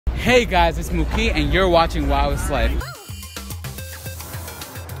Hey guys, it's Muqit and you're watching WowitsLife.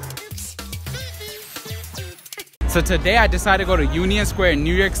 So today I decided to go to Union Square in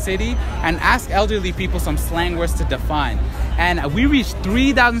New York City and ask elderly people some slang words to define. And we reached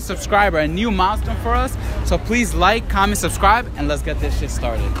 3,000 subscribers, a new milestone for us. So please like, comment, subscribe, and let's get this shit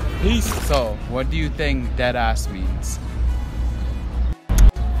started. Peace. So, what do you think deadass means?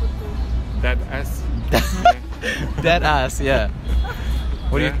 Deadass? Deadass, yeah.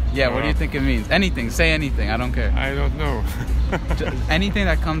 What do you What do you think it means? Anything, say anything, I don't care. I don't know. Anything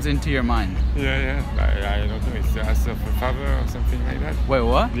that comes into your mind. I don't know. It's the ass of a favor or something like that. Wait,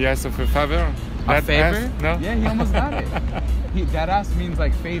 what? The ass of a favor? A favor? Ass? No? Yeah, he almost got it. Deadass means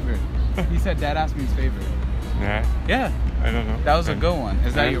like favor. He said deadass means favor. Yeah. Yeah. I don't know. That was a good one.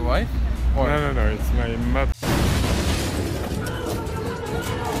 Is that your wife? Or No. It's my mother.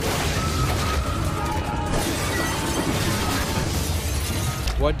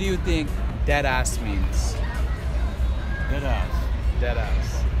 What do you think deadass means? Deadass.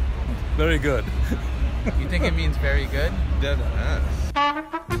 Deadass. Very good. You think it means very good? Deadass.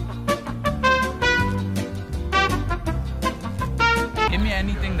 Give me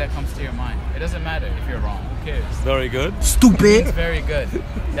anything that comes to your mind. It doesn't matter if you're wrong. Who cares? Very good. Stupid. It's very good.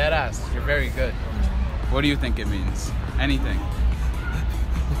 Deadass. You're very good. What do you think it means? Anything.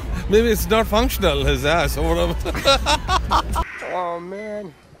 Maybe it's not functional, his ass or whatever. Oh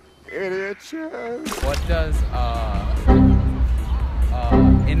man, idiot. What does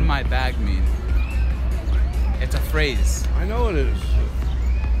in my bag mean? It's a phrase. I know it is.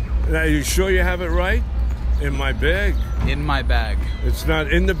 Are you sure you have it right? In my bag? In my bag. It's not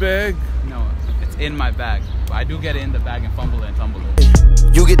in the bag? No, it's in my bag. But I do get it in the bag and fumble it and tumble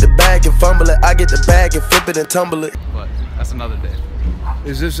it. You get the bag and fumble it, I get the bag and flip it and tumble it. But that's another day.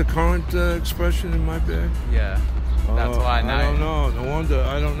 Is this a current expression, in my bag? Yeah. That's why now. I don't know. No wonder.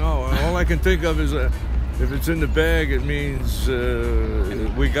 I don't know. All I can think of is if it's in the bag, it means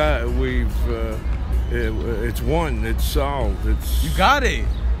it's won. It's solved. It's You got it.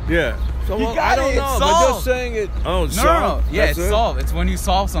 yeah. So You well, got I don't it. know. It's But solved. just saying it. Oh, it's No. solved. Yeah, That's it's it? solved. It's when you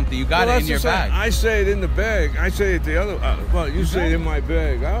solve something. You got Well, it in your that's the same. bag. I say it in the bag. I say it the other. Well, you say it in my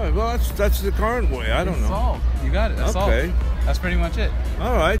bag. All right. Well, that's the current way. I don't It's know. solved. You got it. That's Okay. solved. That's pretty much it.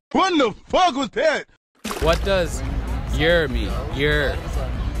 All right. What the fuck was that? What does YERRRR mean? YERRRR.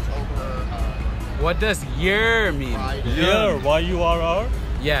 What does YERRRR mean? Yeah. YERRRR?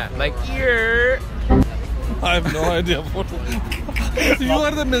 Yeah, like YERRRR. I have no idea. You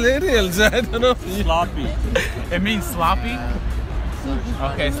are the millennials. I don't know. Sloppy. It means sloppy?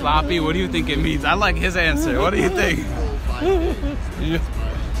 Okay, sloppy. What do you think it means? I like his answer. What do you think?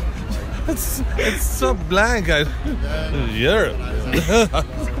 It's so blank. Yeah.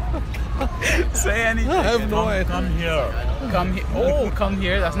 Say anything. I have no idea. Come here. Come here. Oh, come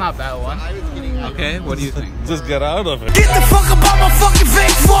here. That's not a bad one. Okay, what do you think? Just get out of it. Get the fuck up on my fucking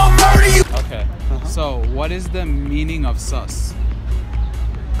face before I murder you! Okay. So, what is the meaning of sus?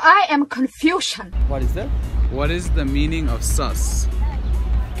 I am confusion. What is that? What is the meaning of sus?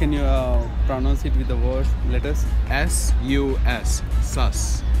 Can you pronounce it with the word letters? S-U-S.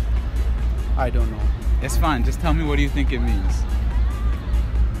 Sus. I don't know. It's fine. Just tell me what do you think it means.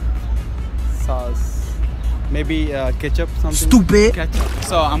 Sauce. Maybe ketchup something. Stupid! Ketchup.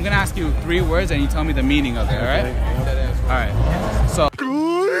 So, I'm going to ask you 3 words and you tell me the meaning of it, alright? Alright. So,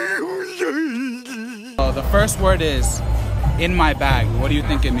 the first word is in my bag. What do you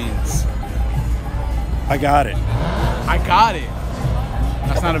think it means? I got it. I got it.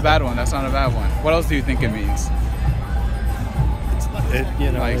 That's not a bad one. That's not a bad one. What else do you think it means?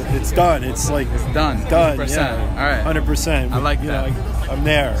 It's done. It's like It's done. done. 100%. Yeah. All right. 100%. I like that. I'm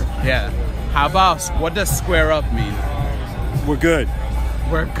there. Yeah. How about what does square up mean? We're good.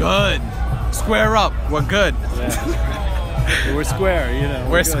 We're good. Square up. We're good. We're square.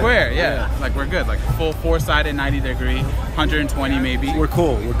 We're good. square. Yeah. Like we're good. Like full 4-sided 90-degree, 120 maybe. We're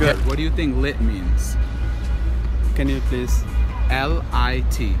cool. We're good. What do you think lit means? Can you please?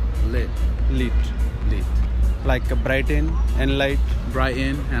 L-I-T. Lit. Lit. Lit. Like a brighten and light.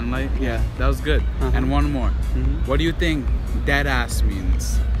 Brighten and light. Yeah. That was good. Uh-huh. And one more. Mm-hmm. What do you think deadass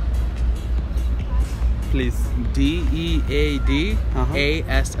means? Please. D-E-A-D-A-S-S.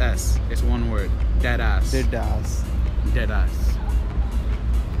 It's one word. Deadass. Deadass. Deadass.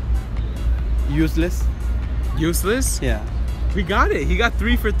 Useless. Useless? Yeah. We got it. He got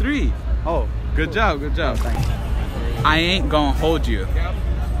 3 for 3. Oh. Good job. Good job. Thanks. I ain't gonna hold you.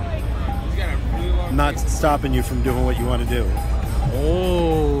 Not stopping you from doing what you want to do.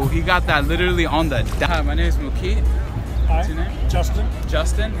 Oh, he got that literally on the dot. Hi, my name is Muqit. What's your name? Justin.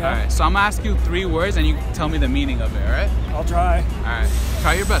 Justin? Yeah. Alright, so I'm gonna ask you 3 words and you tell me the meaning of it, alright? I'll try. Alright,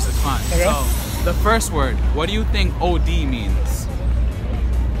 try your best, it's fine. Okay. So, the first word, what do you think OD means?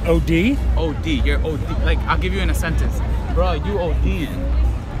 OD? OD, you're OD. Like, I'll give you in a sentence. Bro, you ODing.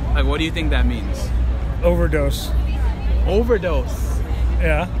 Like, what do you think that means? Overdose. Overdose.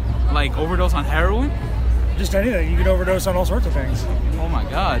 Yeah. Like, overdose on heroin? Just anything. You can overdose on all sorts of things. Oh my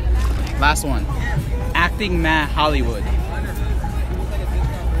god. Last one. Acting mad Hollywood.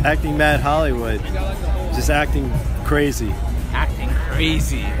 Acting mad Hollywood. Just acting crazy. Acting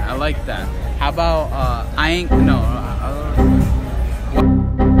crazy. I like that. How about,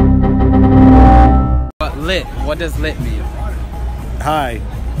 But lit. What does lit mean? Hi.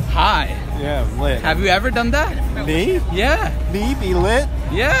 Hi. Yeah, lit. Have you ever done that? Me? Yeah. Me be lit?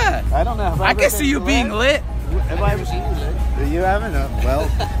 Yeah. I don't know. I can see you being lit. Have I ever seen you lit? You haven't? Well,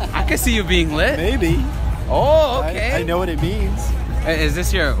 I can see you being lit. maybe. Oh, okay. I know what it means. Is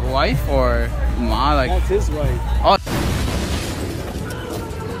this your wife or ma? Like, That's his wife. oh.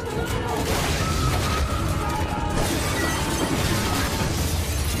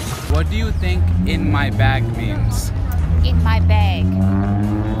 What do you think "in my bag" means? In my bag.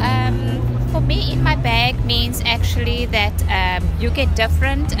 For me, in my bag means actually that you get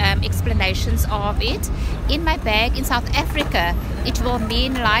different explanations of it. In my bag in South Africa, it will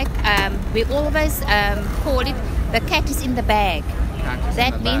mean like we always call it the cat is in the bag.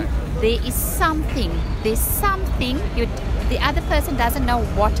 That means there is something. There's something the other person doesn't know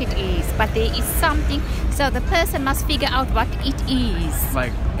what it is, but there is something. So the person must figure out what it is.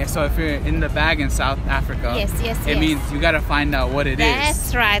 Like, so if you're in the bag in South Africa, it means you gotta find out what it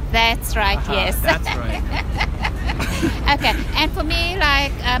is. That's right, yes. That's right. Okay, and for me,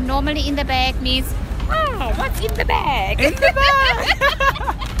 like, normally in the bag means, oh, what's in the bag? In the bag!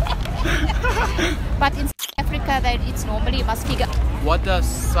 But in South Africa, that it's normally you must figure. What does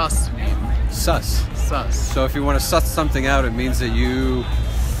sus mean? Sus. Sus. So if you want to suss something out, it means that you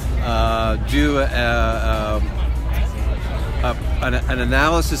do an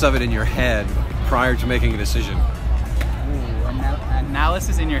analysis of it in your head prior to making a decision. Ooh,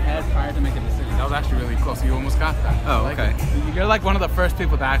 analysis in your head prior to making a decision. That was actually really close. You almost got that. Oh, like okay. You're like one of the first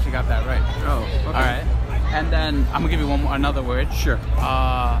people that actually got that right. Oh, okay. All right. And then I'm gonna give you another word. Sure.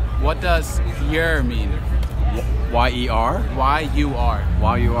 What does YERRRR mean? Y-E-R? Y-U-R.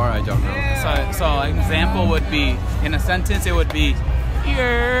 Y-U-R, I don't know. So an example would be, in a sentence, it would be,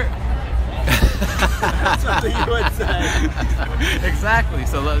 YERRRR. That's something you would say. Exactly.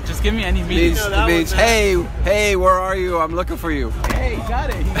 So just give me any meaning. It means hey, where are you? I'm looking for you. Hey, he got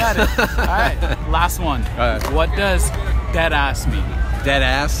it. All right. Last one. What does DEADASS mean? Dead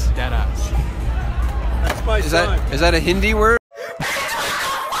ass? DEADASS. That's my son. Is that a Hindi word?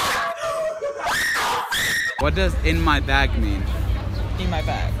 What does "in my bag" mean? In my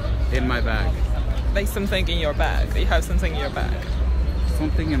bag. In my bag. Like something in your bag. You have something in your bag.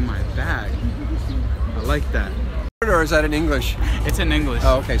 Something in my bag. I like that. Or is that in English? It's in English.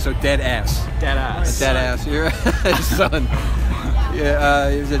 Oh, okay. So dead ass. DEADASS. Dead ass. You're son. Yeah,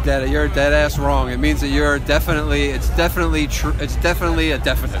 you're a dead ass wrong. It means that you're definitely. It's definitely true. It's definitely a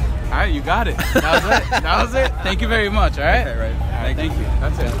definite. All right, you got it. That was it. That was it. Thank you very much. All right. Okay, right. All right. Thank you.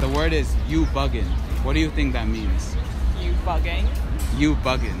 That's it. The word is "you bugging." What do you think that means? You bugging. You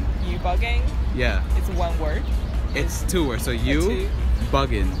bugging. You bugging. Yeah. It's one word. It's 2 words. So you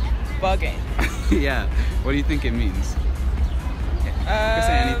bugging. Bugging. Yeah. What do you think it means? You can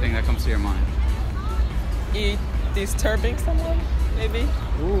say anything that comes to your mind. You disturbing someone, maybe?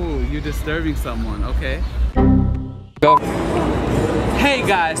 Ooh, you disturbing someone. Okay. Go. Hey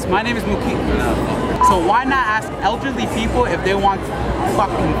guys, my name is Muqit. So why not ask elderly people if they want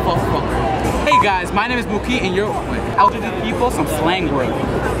fucking fucker? Hey guys, my name is Muqit and you're elderly people some slang word.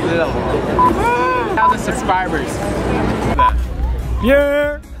 1,000 subscribers.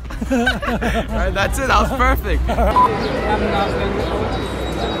 Yeah. Alright, that's it. That was perfect.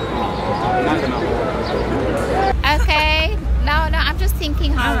 Okay, no, I'm just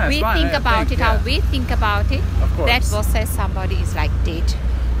thinking how Yeah, we it's fine. think Yeah, about think, it, how yeah. we think about it. Of course. That will say somebody is like dead.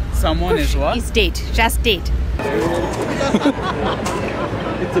 Someone is what? Is dead, just dead.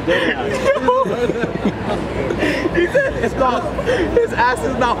 It's a dead ass. He said it's not. His ass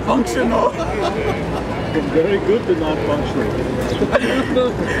is not functional. Very good to not functional.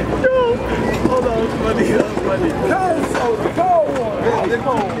 Yo, hold on, that's funny. That's funny.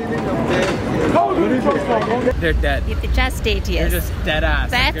 They're dead. It's just dead, yes. They're just dead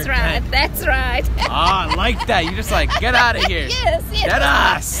ass. That's Like right, dead. that's right. Ah, I like that. You just like, get out of here. Yes. Dead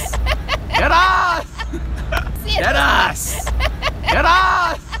ass.